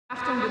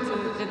Achtung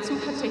bitte, der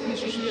Zug hat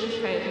technische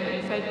Schwierigkeiten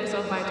und fällt bis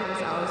auf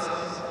Weiteres aus.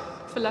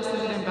 Verlassen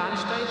Sie den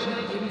Bahnsteig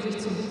und begeben sich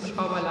zum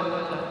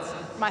Hubschrauberlandeplatz.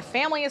 My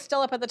family is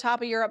still up at the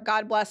top of Europe,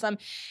 God bless them,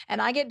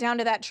 and I get down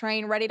to that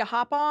train ready to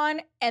hop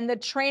on, and the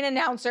train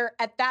announcer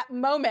at that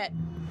moment.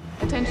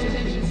 Attention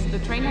please, the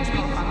train has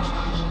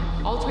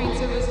malfunctioned. All train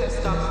service has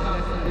stopped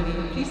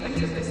indefinitely. Please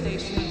exit the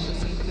station and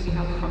proceed to the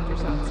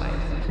helicopters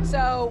outside.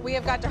 So we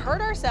have got to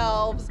hurt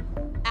ourselves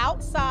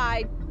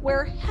outside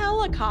where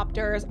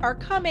helicopters are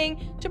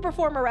coming to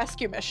perform a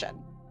rescue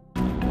mission.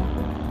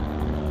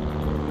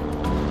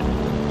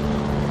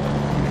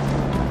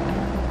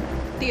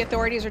 The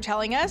authorities are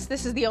telling us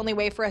this is the only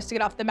way for us to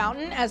get off the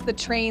mountain as the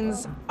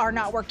trains are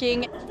not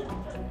working.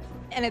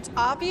 And it's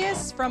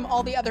obvious from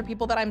all the other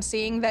people that I'm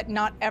seeing that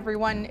not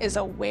everyone is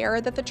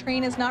aware that the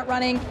train is not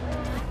running.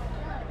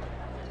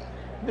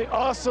 The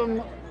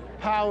awesome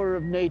power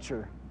of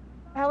nature.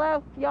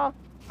 Hello, y'all.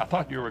 I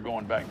thought you were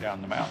going back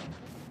down the mountain.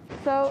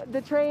 So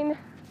the train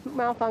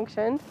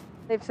malfunctioned.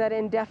 They've said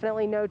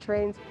indefinitely no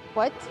trains.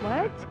 What?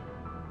 What?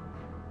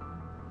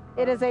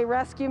 It is a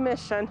rescue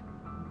mission.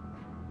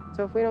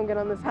 So if we don't get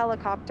on this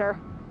helicopter,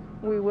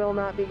 we will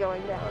not be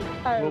going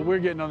down. Well, we're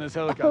getting on this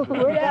helicopter.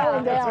 We're going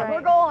down. Right.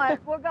 We're going.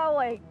 We're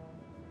going.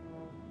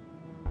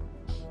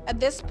 At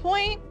this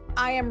point,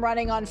 I am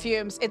running on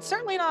fumes. It's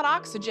certainly not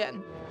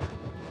oxygen.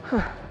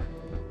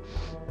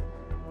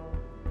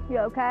 You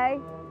okay?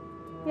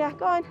 Yeah,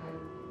 go on.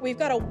 We've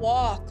got to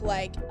walk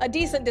like a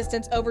decent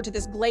distance over to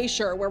this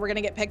glacier where we're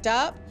gonna get picked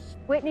up.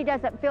 Whitney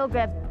doesn't feel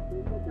good.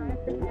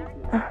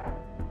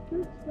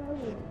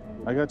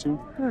 I got you.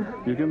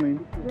 You can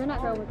lean. You're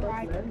not going with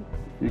us.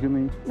 You can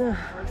lean.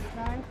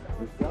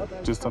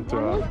 Just up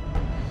to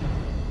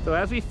So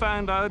as we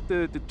found out,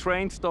 the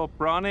train stopped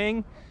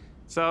running.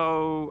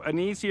 So an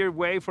easier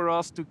way for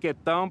us to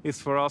get down is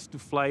for us to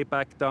fly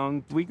back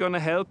down. We're gonna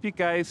help you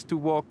guys to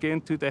walk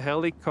into the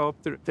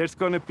helicopter. There's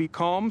gonna be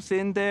comms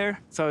in there,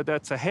 so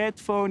that's a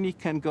headphone you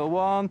can go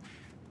on.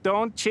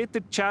 Don't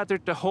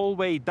chitter-chatter the whole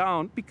way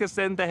down, because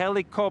then the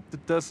helicopter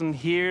doesn't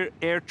hear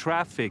air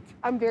traffic.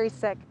 I'm very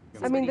sick.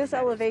 I mean, this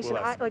elevation,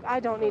 I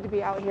don't need to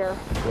be out here.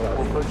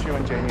 We'll put you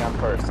and Jamie on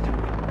first.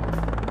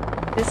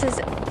 This is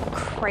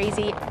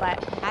crazy,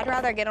 but I'd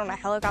rather get on a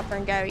helicopter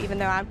and go, even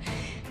though I'm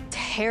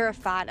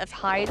terrified of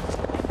heights.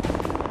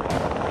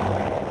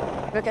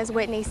 Because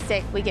Whitney's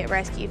sick, we get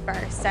rescued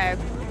first. So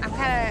I'm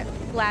kind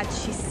of glad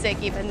she's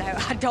sick, even though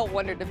I don't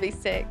want her to be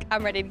sick.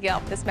 I'm ready to get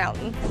off this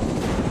mountain.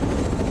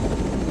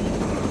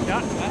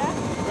 Yeah,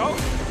 go.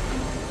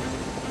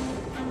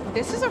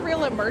 This is a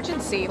real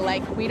emergency.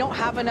 Like, we don't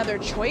have another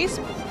choice.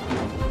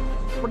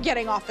 We're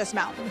getting off this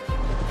mountain.